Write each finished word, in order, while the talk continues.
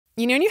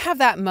You know, and you have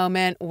that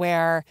moment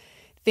where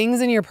things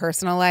in your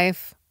personal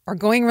life are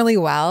going really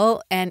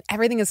well and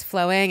everything is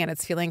flowing and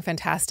it's feeling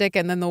fantastic.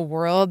 And then the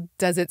world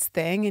does its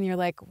thing and you're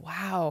like,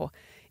 wow,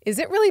 is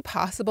it really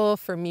possible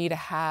for me to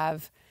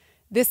have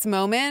this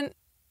moment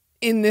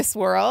in this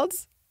world?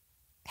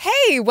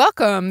 Hey,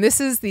 welcome.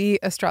 This is the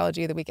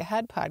Astrology of the Week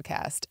Ahead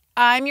podcast.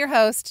 I'm your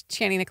host,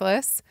 Chani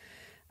Nicholas.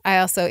 I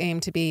also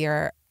aim to be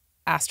your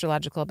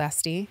astrological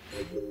bestie,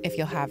 if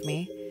you'll have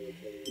me.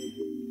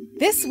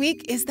 This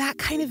week is that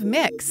kind of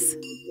mix.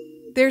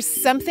 There's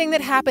something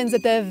that happens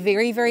at the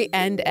very, very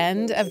end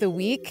of the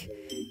week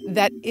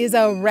that is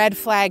a red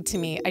flag to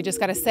me, I just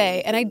got to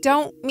say. And I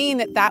don't mean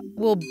that that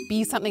will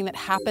be something that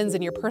happens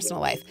in your personal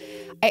life.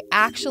 I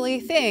actually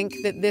think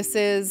that this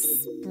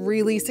is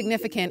really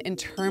significant in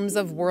terms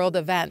of world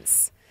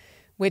events,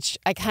 which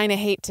I kind of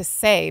hate to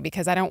say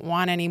because I don't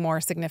want any more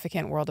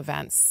significant world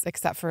events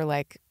except for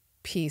like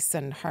peace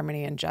and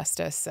harmony and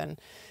justice and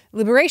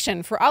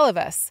liberation for all of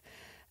us.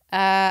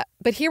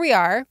 But here we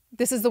are.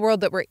 This is the world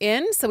that we're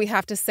in. So we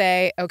have to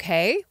say,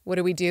 okay, what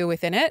do we do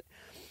within it?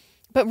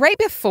 But right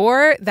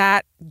before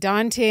that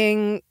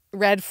daunting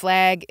red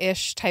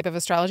flag-ish type of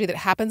astrology that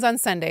happens on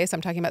Sunday, so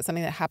I'm talking about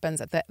something that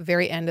happens at the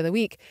very end of the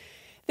week,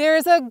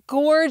 there's a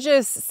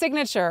gorgeous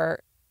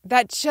signature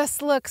that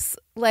just looks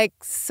like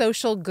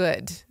social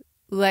good,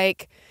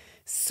 like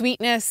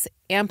sweetness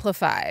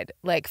amplified,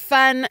 like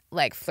fun,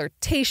 like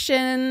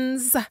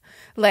flirtations,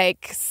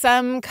 like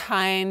some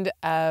kind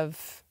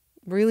of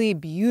really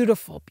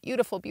beautiful,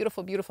 beautiful,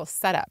 beautiful, beautiful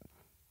setup.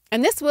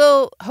 And this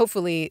will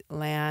hopefully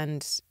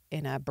land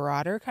in a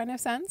broader kind of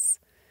sense.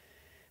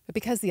 But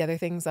because the other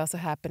thing's also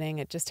happening,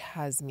 it just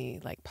has me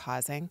like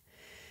pausing.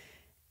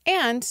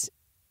 And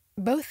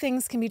both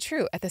things can be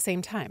true at the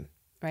same time,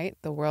 right?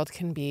 The world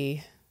can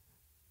be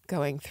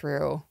going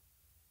through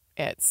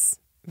its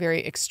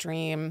very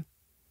extreme,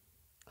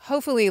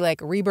 hopefully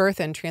like rebirth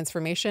and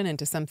transformation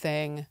into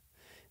something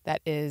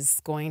that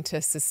is going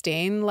to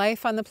sustain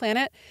life on the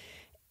planet.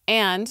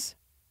 And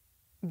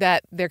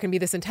that there can be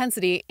this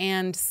intensity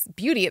and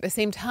beauty at the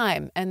same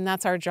time. And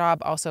that's our job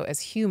also as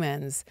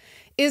humans,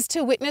 is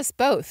to witness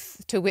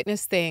both, to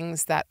witness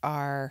things that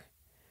are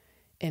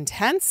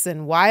intense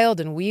and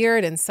wild and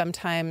weird and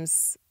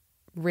sometimes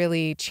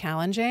really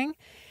challenging,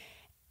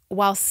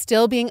 while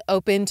still being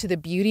open to the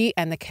beauty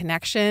and the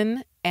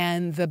connection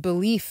and the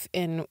belief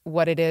in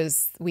what it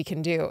is we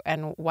can do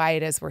and why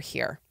it is we're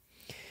here.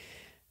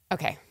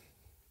 Okay,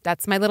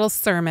 that's my little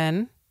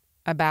sermon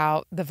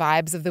about the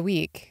vibes of the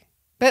week.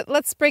 But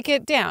let's break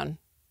it down.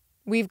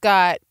 We've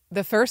got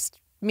the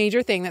first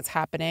major thing that's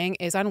happening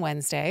is on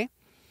Wednesday.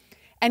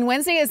 And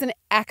Wednesday is an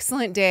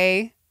excellent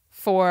day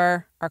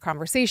for our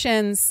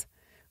conversations,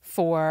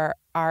 for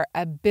our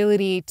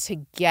ability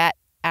to get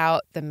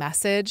out the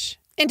message,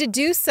 and to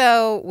do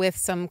so with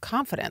some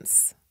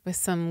confidence, with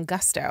some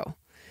gusto.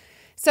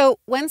 So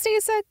Wednesday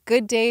is a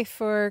good day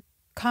for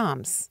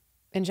comms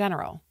in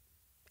general,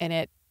 and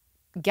it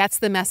gets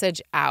the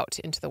message out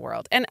into the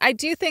world. And I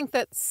do think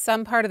that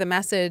some part of the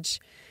message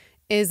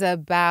is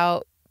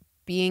about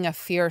being a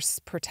fierce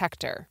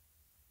protector,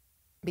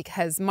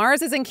 because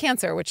Mars is in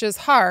Cancer, which is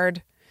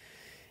hard.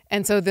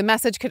 And so the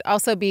message could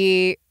also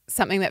be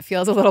something that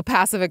feels a little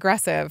passive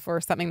aggressive,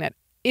 or something that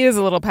is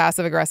a little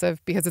passive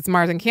aggressive because it's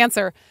Mars in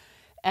Cancer.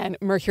 And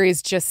Mercury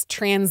is just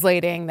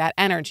translating that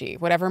energy.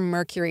 Whatever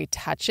Mercury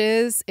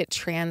touches, it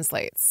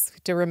translates.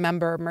 To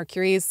remember,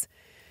 Mercury's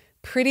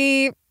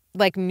pretty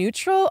like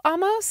neutral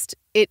almost.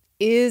 It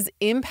is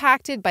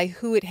impacted by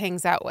who it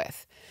hangs out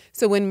with.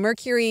 So when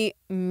Mercury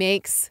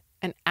makes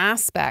an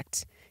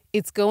aspect,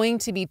 it's going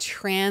to be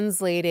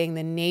translating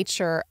the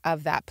nature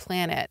of that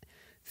planet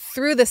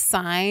through the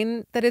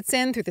sign that it's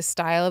in, through the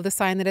style of the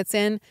sign that it's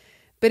in.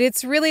 But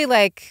it's really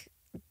like,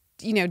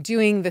 you know,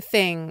 doing the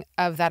thing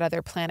of that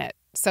other planet.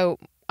 So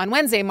on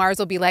Wednesday,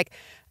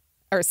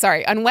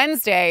 on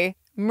Wednesday,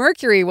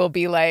 Mercury will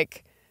be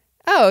like,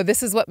 oh,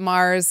 this is what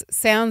Mars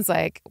sounds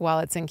like while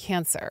it's in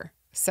Cancer.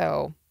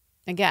 So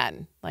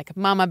again, like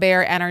mama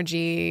bear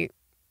energy,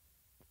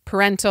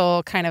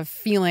 parental kind of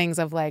feelings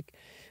of like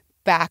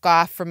back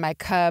off from my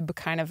cub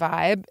kind of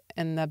vibe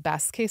in the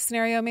best case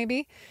scenario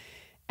maybe.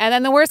 And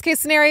then the worst case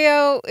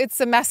scenario, it's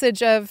a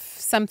message of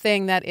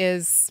something that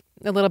is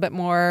a little bit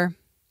more,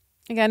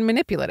 again,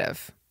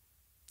 manipulative.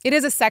 It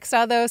is a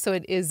sextile though, so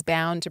it is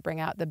bound to bring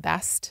out the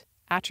best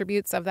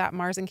attributes of that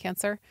Mars in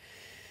Cancer.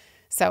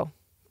 So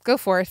go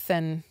forth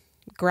and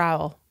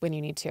growl when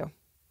you need to.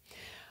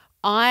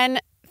 On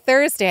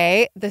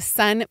Thursday, the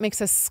sun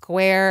makes a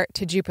square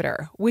to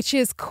Jupiter, which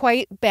is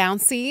quite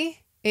bouncy.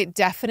 It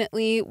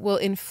definitely will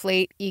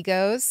inflate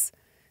egos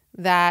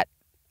that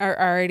are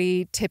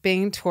already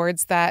tipping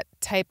towards that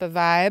type of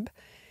vibe.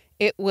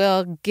 It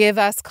will give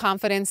us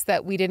confidence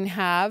that we didn't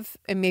have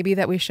and maybe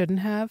that we shouldn't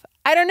have.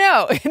 I don't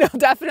know. It'll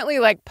definitely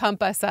like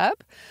pump us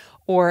up,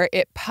 or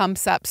it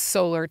pumps up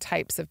solar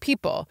types of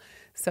people.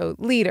 So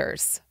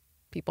leaders,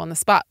 people in the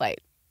spotlight,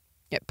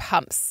 it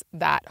pumps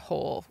that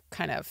whole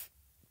kind of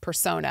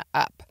persona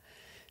up.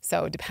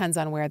 So it depends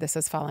on where this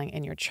is falling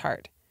in your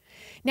chart.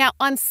 Now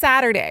on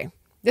Saturday,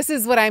 This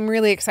is what I'm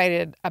really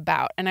excited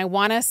about. And I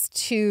want us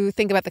to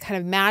think about the kind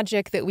of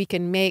magic that we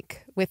can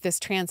make with this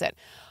transit.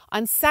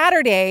 On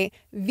Saturday,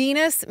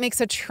 Venus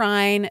makes a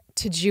trine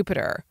to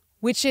Jupiter,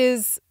 which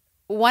is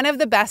one of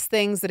the best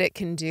things that it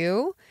can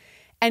do.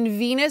 And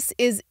Venus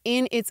is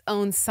in its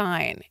own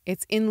sign.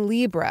 It's in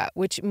Libra,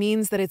 which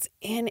means that it's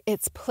in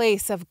its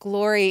place of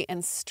glory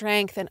and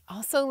strength and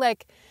also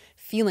like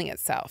feeling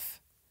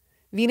itself.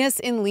 Venus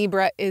in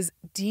Libra is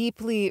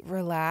deeply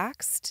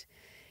relaxed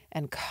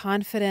and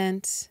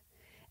confident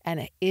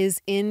and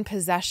is in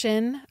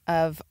possession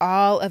of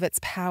all of its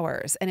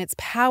powers. And its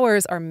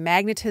powers are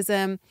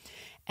magnetism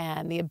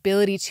and the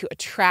ability to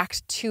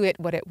attract to it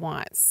what it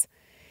wants.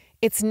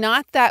 It's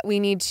not that we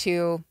need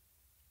to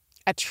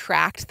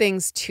attract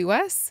things to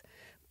us,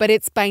 but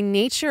it's by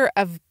nature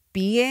of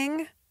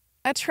being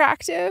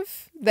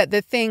attractive that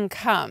the thing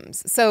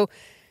comes. So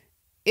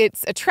it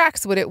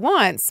attracts what it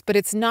wants, but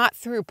it's not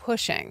through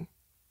pushing.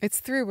 It's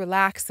through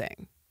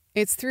relaxing.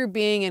 It's through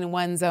being in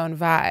one's own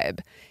vibe.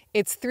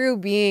 It's through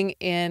being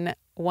in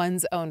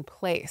one's own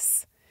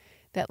place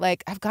that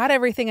like, I've got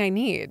everything I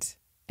need.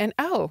 And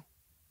oh,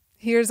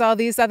 here's all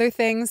these other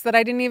things that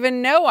I didn't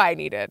even know I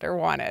needed or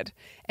wanted.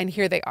 And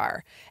here they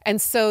are. And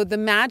so the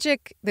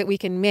magic that we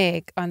can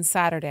make on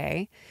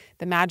Saturday,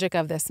 the magic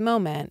of this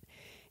moment,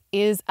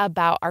 is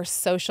about our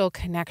social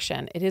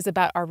connection. It is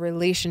about our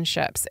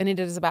relationships. And it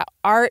is about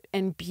art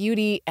and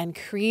beauty and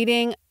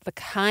creating the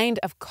kind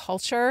of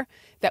culture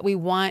that we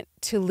want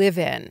to live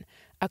in.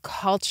 A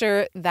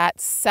culture that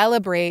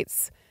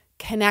celebrates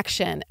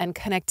connection and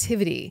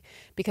connectivity.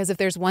 Because if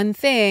there's one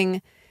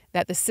thing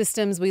that the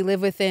systems we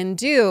live within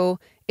do,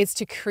 it's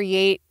to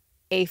create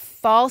a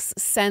false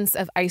sense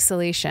of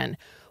isolation.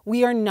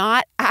 We are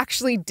not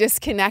actually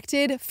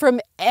disconnected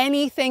from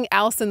anything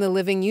else in the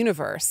living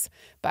universe,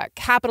 but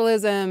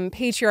capitalism,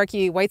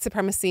 patriarchy, white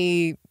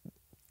supremacy,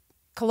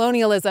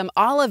 colonialism,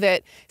 all of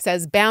it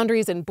says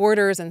boundaries and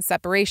borders and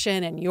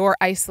separation, and you're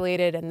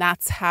isolated, and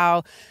that's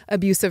how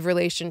abusive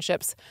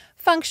relationships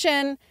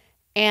function.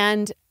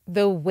 And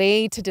the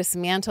way to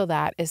dismantle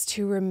that is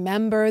to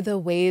remember the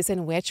ways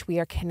in which we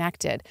are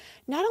connected,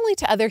 not only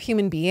to other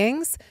human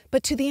beings,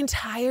 but to the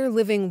entire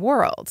living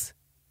world.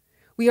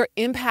 We are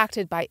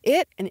impacted by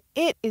it, and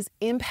it is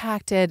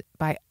impacted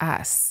by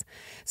us.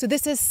 So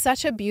this is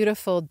such a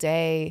beautiful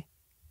day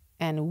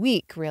and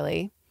week,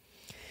 really,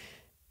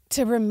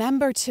 to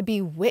remember to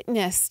be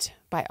witnessed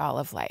by all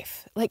of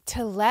life, like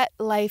to let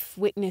life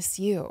witness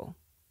you.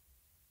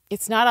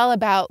 It's not all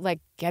about like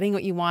getting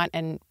what you want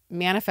and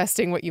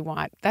manifesting what you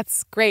want.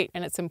 That's great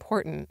and it's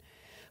important.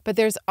 But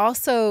there's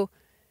also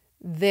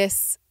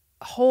this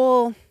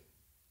whole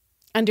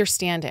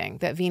understanding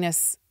that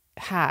Venus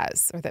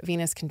has, or that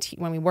Venus can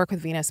when we work with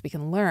Venus, we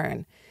can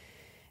learn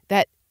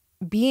that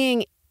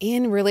being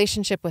in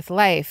relationship with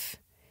life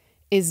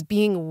is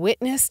being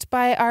witnessed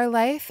by our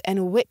life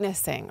and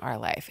witnessing our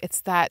life.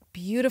 It's that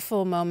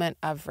beautiful moment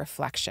of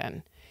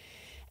reflection.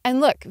 And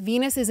look,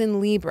 Venus is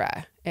in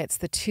Libra. It's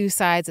the two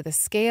sides of the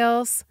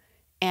scales.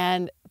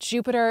 And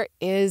Jupiter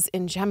is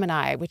in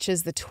Gemini, which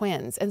is the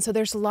twins. And so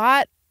there's a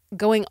lot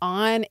going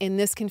on in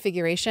this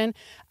configuration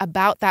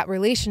about that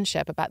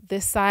relationship, about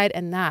this side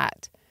and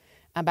that,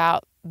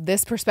 about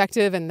this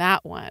perspective and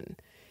that one,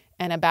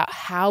 and about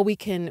how we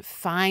can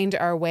find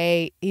our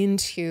way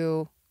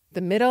into the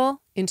middle,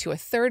 into a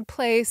third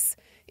place,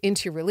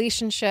 into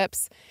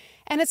relationships.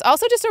 And it's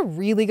also just a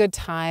really good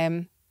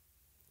time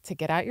to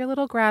get out your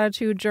little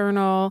gratitude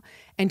journal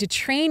and to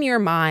train your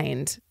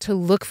mind to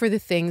look for the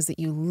things that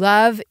you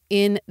love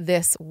in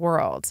this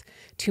world,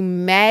 to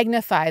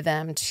magnify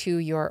them to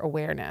your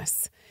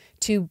awareness,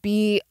 to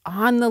be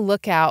on the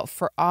lookout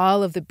for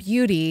all of the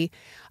beauty,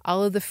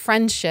 all of the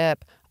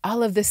friendship,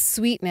 all of the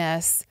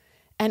sweetness,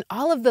 and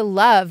all of the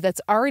love that's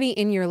already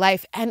in your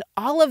life, and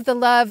all of the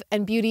love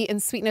and beauty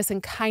and sweetness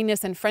and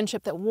kindness and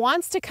friendship that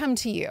wants to come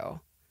to you.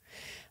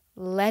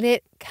 Let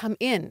it come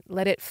in.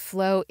 Let it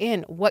flow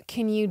in. What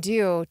can you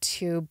do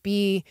to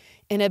be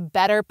in a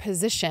better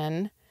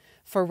position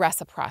for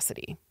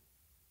reciprocity?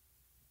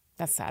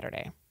 That's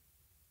Saturday.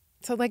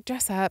 So like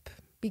dress up,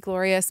 be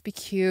glorious, be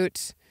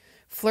cute,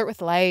 flirt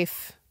with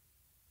life,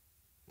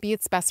 be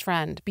its best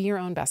friend, be your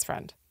own best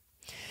friend.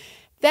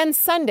 Then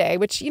Sunday,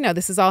 which,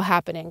 this is all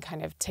happening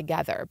kind of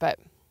together, but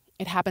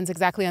it happens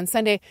exactly on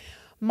Sunday,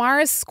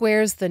 Mars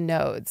squares the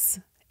nodes.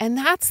 And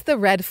that's the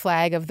red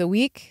flag of the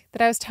week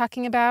that I was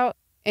talking about.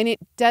 And it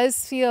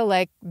does feel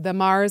like the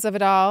Mars of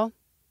it all,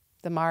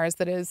 the Mars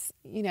that is,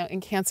 in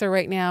Cancer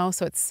right now.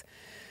 So it's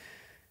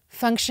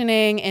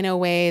functioning in a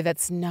way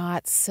that's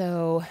not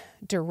so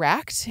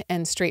direct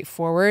and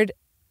straightforward.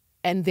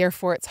 And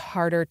therefore it's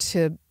harder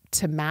to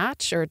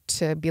match or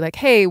to be like,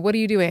 hey, what are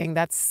you doing?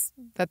 That's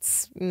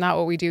not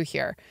what we do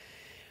here.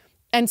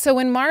 And so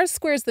when Mars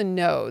squares the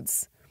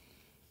nodes,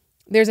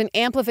 there's an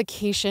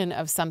amplification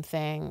of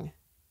something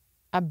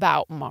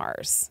about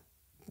Mars.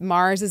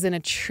 Mars is in a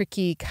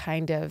tricky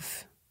kind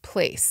of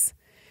place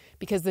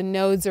because the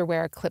nodes are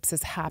where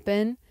eclipses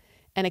happen.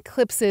 And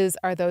eclipses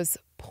are those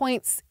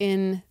points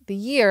in the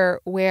year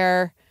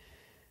where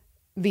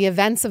the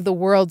events of the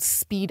world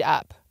speed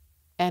up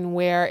and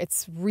where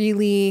it's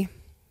really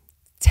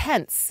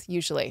tense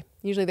usually.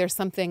 Usually there's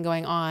something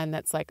going on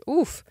that's like,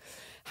 oof,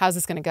 how's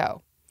this going to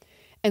go?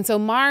 And so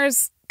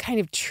Mars kind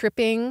of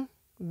tripping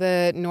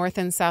the north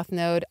and south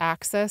node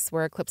axis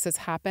where eclipses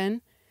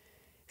happen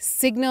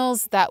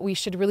signals that we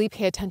should really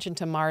pay attention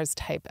to Mars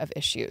type of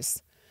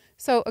issues.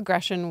 So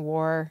aggression,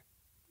 war,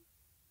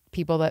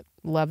 people that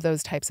love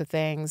those types of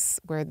things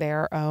where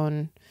their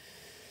own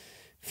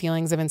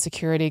feelings of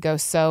insecurity go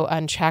so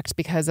unchecked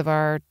because of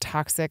our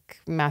toxic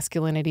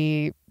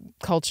masculinity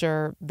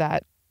culture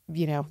that,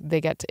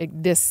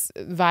 this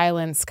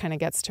violence kind of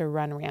gets to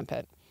run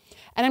rampant.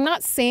 And I'm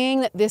not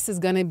saying that this is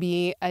going to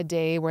be a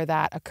day where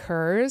that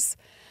occurs.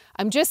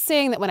 I'm just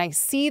saying that when I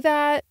see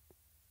that,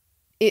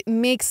 it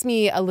makes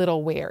me a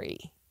little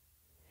wary.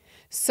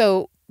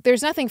 So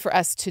there's nothing for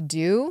us to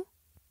do,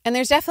 and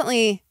there's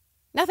definitely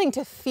nothing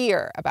to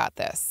fear about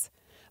this.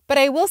 But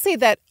I will say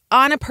that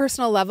on a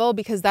personal level,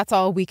 because that's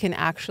all we can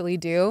actually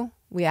do,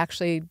 we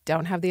actually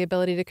don't have the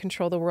ability to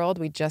control the world.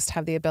 We just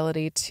have the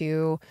ability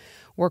to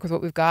work with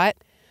what we've got.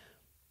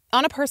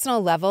 On a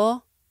personal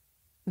level,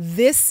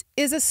 this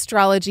is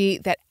astrology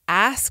that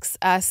asks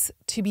us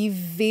to be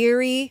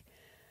very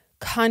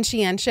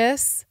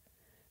conscientious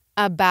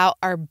about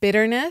our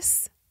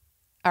bitterness,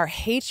 our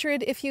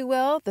hatred, if you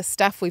will, the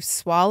stuff we've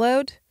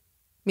swallowed.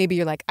 Maybe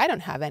you're like, I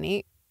don't have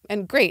any.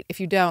 And great, if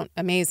you don't,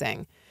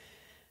 amazing.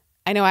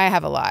 I know I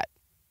have a lot.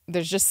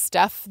 There's just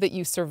stuff that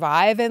you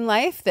survive in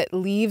life that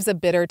leaves a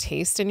bitter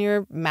taste in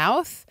your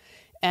mouth.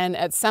 And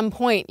at some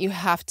point, you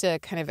have to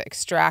kind of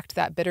extract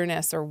that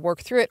bitterness or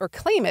work through it or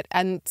claim it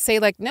and say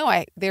like,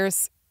 no,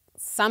 there's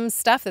some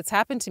stuff that's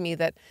happened to me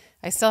that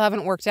I still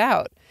haven't worked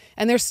out.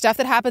 And there's stuff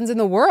that happens in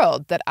the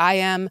world that I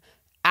am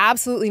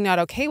absolutely not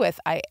okay with.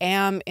 I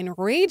am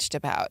enraged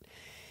about.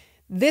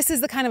 This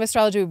is the kind of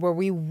astrology where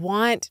we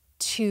want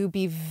to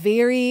be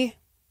very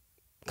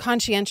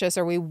conscientious,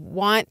 or we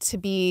want to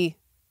be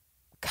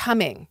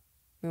coming.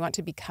 We want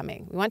to be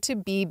coming. We want to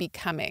be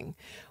becoming.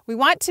 We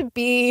want to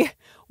be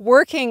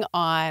working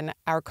on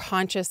our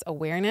conscious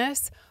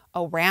awareness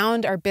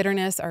around our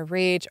bitterness, our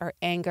rage, our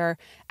anger,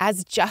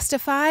 as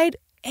justified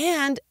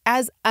and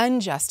as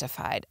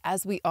unjustified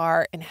as we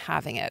are in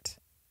having it,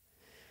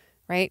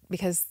 right?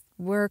 Because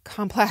we're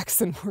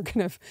complex and we're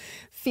going to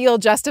feel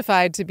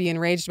justified to be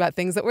enraged about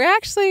things that we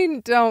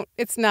actually don't,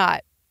 it's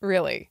not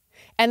really.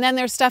 And then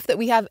there's stuff that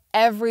we have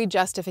every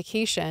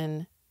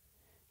justification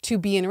to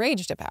be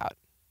enraged about.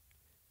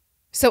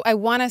 So I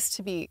want us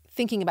to be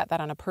thinking about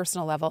that on a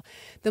personal level.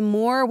 The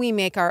more we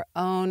make our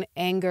own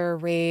anger,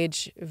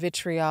 rage,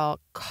 vitriol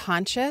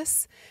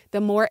conscious,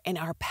 the more in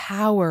our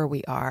power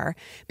we are,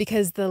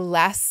 because the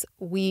less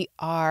we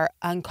are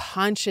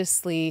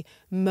unconsciously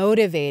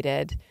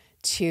motivated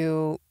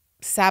to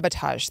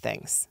sabotage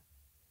things.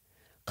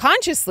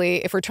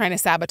 Consciously, if we're trying to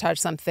sabotage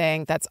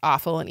something that's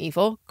awful and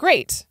evil,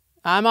 great.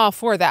 I'm all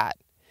for that.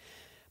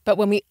 But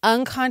when we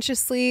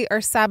unconsciously are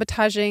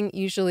sabotaging,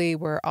 usually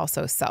we're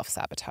also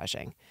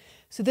self-sabotaging.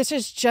 So this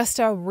is just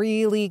a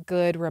really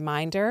good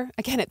reminder.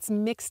 Again, it's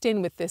mixed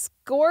in with this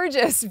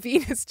gorgeous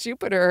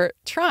Venus-Jupiter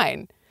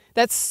trine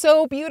that's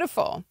so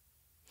beautiful.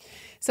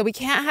 So we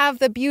can't have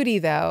the beauty,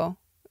 though,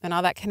 and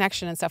all that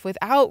connection and stuff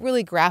without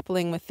really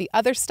grappling with the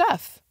other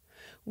stuff.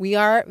 We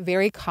are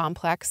very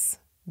complex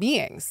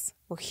beings.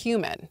 We're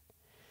human.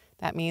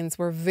 That means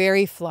we're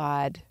very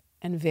flawed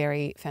and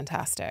very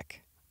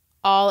fantastic,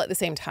 all at the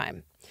same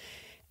time.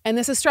 And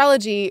this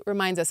astrology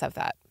reminds us of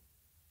that.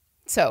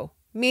 So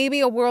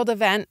maybe a world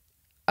event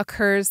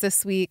occurs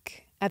this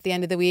week at the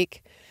end of the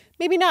week.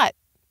 Maybe not.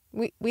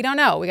 We don't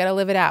know. We got to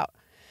live it out.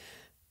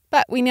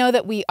 But we know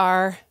that we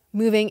are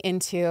moving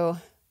into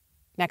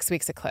next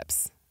week's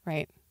eclipse,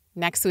 right?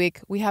 Next week,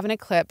 we have an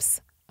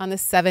eclipse on the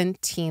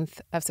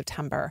 17th of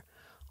September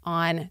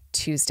on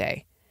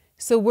Tuesday.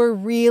 So we're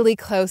really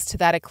close to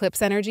that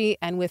eclipse energy,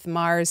 and with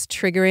Mars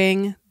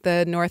triggering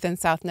the north and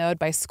south node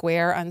by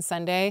square on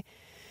Sunday,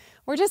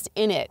 we're just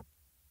in it.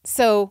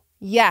 So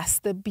yes,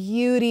 the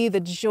beauty, the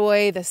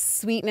joy, the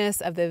sweetness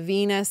of the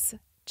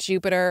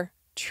Venus-Jupiter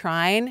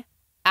trine,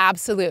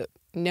 absolute.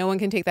 No one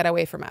can take that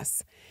away from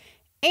us.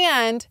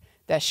 And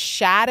the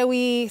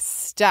shadowy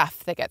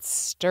stuff that gets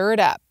stirred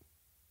up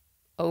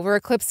over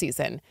eclipse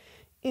season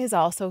is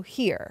also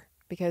here,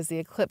 because the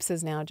eclipse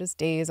is now just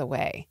days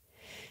away.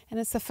 And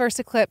it's the first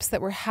eclipse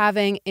that we're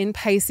having in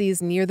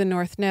Pisces near the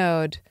North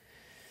Node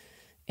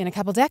in a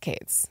couple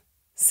decades.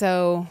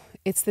 So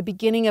it's the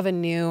beginning of a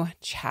new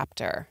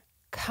chapter.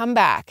 Come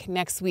back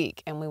next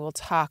week and we will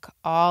talk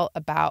all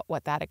about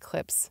what that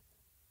eclipse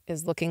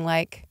is looking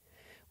like,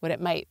 what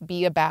it might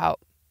be about.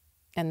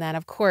 And then,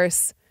 of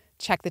course,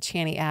 check the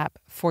Chani app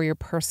for your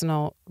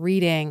personal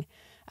reading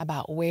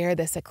about where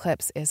this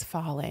eclipse is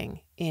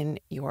falling in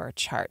your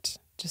chart,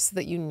 just so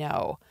that you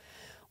know.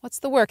 What's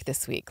the work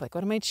this week? Like,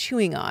 what am I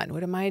chewing on?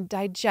 What am I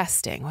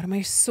digesting? What am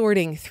I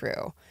sorting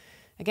through?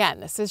 Again,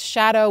 this is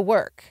shadow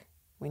work.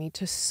 We need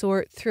to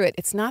sort through it.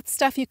 It's not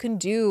stuff you can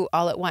do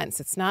all at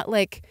once. It's not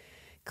like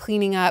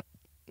cleaning up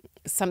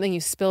something you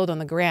spilled on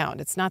the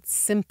ground. It's not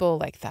simple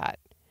like that.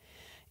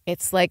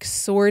 It's like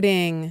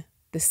sorting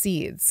the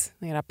seeds.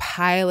 You got a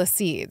pile of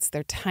seeds.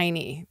 They're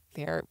tiny.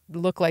 They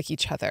look like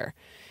each other.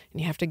 And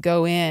you have to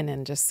go in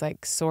and just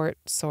like sort.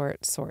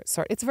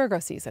 It's Virgo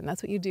season.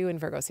 That's what you do in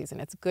Virgo season.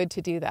 It's good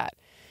to do that.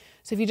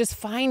 So if you just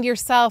find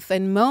yourself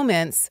in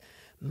moments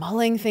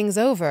mulling things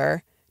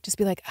over, just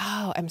be like,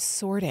 oh, I'm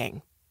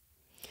sorting.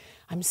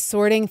 I'm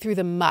sorting through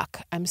the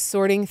muck. I'm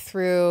sorting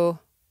through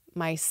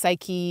my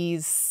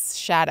psyche's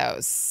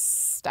shadows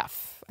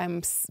stuff.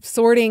 I'm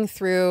sorting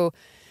through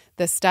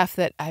the stuff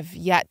that I've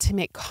yet to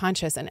make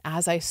conscious. And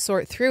as I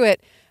sort through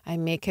it, I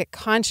make it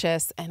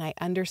conscious and I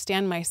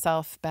understand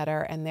myself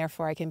better. And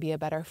therefore I can be a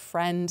better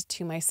friend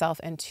to myself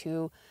and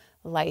to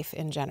life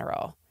in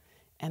general.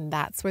 And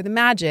that's where the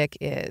magic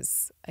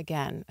is,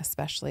 again,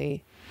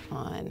 especially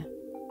on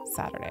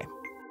Saturday.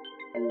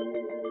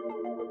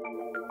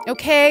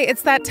 Okay,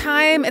 it's that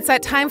time. It's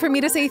that time for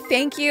me to say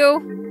thank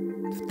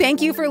you.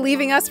 Thank you for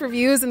leaving us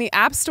reviews in the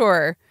App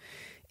Store.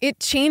 It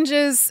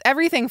changes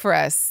everything for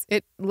us.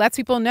 It lets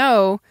people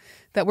know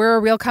that we're a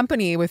real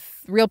company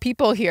with real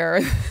people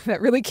here that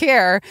really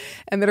care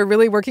and that are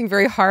really working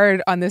very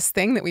hard on this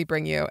thing that we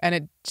bring you. And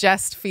it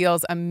just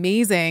feels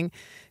amazing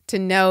to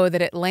know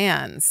that it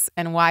lands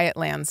and why it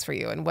lands for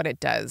you and what it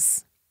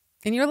does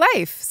in your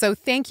life. So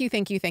thank you.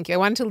 I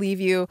wanted to leave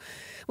you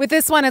with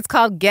this one. It's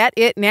called Get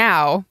It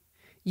Now.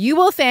 You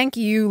will thank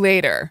you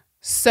later.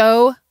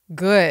 So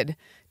good.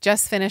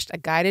 Just finished a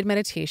guided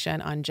meditation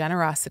on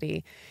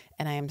generosity,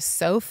 and I am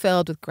so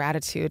filled with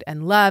gratitude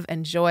and love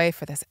and joy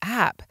for this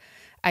app.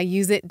 I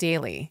use it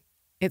daily.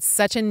 It's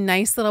such a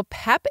nice little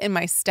pep in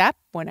my step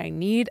when I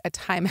need a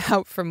time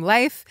out from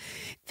life.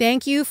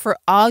 Thank you for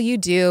all you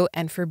do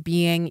and for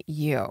being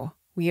you.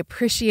 We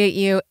appreciate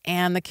you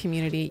and the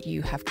community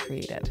you have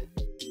created.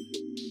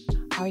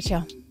 All right,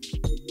 y'all.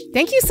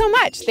 Thank you so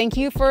much. Thank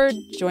you for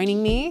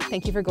joining me.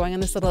 Thank you for going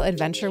on this little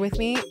adventure with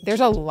me. There's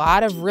a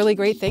lot of really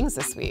great things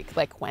this week,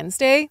 like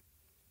Wednesday,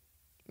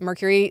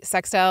 Mercury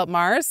sextile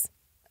Mars.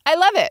 I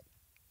love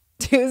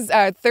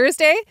it.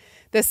 Thursday,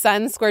 the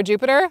Sun square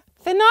Jupiter.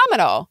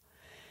 Phenomenal.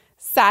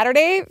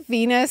 Saturday,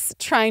 Venus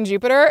trine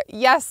Jupiter.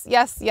 Yes,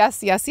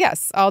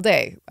 all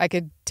day. I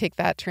could take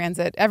that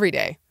transit every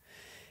day.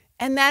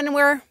 And then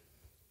we're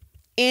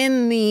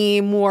in the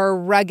more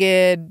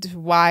rugged,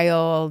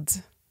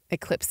 wild,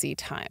 eclipsey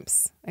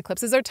times.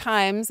 Eclipses are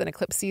times, and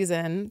eclipse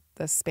season,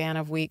 the span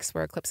of weeks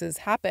where eclipses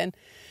happen.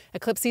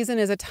 Eclipse season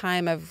is a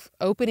time of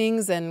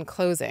openings and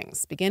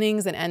closings,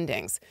 beginnings and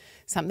endings.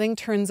 Something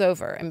turns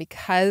over. And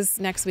because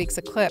next week's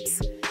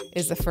eclipse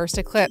is the first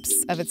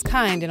eclipse of its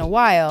kind in a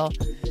while,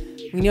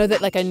 we know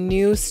that like a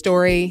new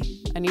story,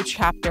 a new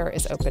chapter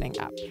is opening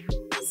up.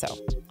 So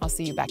I'll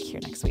see you back here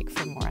next week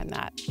for more on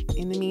that.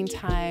 In the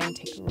meantime,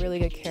 take really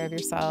good care of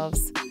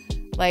yourselves.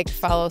 Like,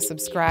 follow,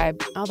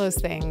 subscribe, all those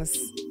things.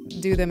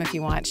 Do them if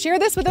you want. Share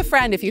this with a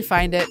friend if you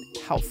find it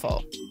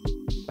helpful.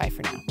 Bye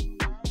for now.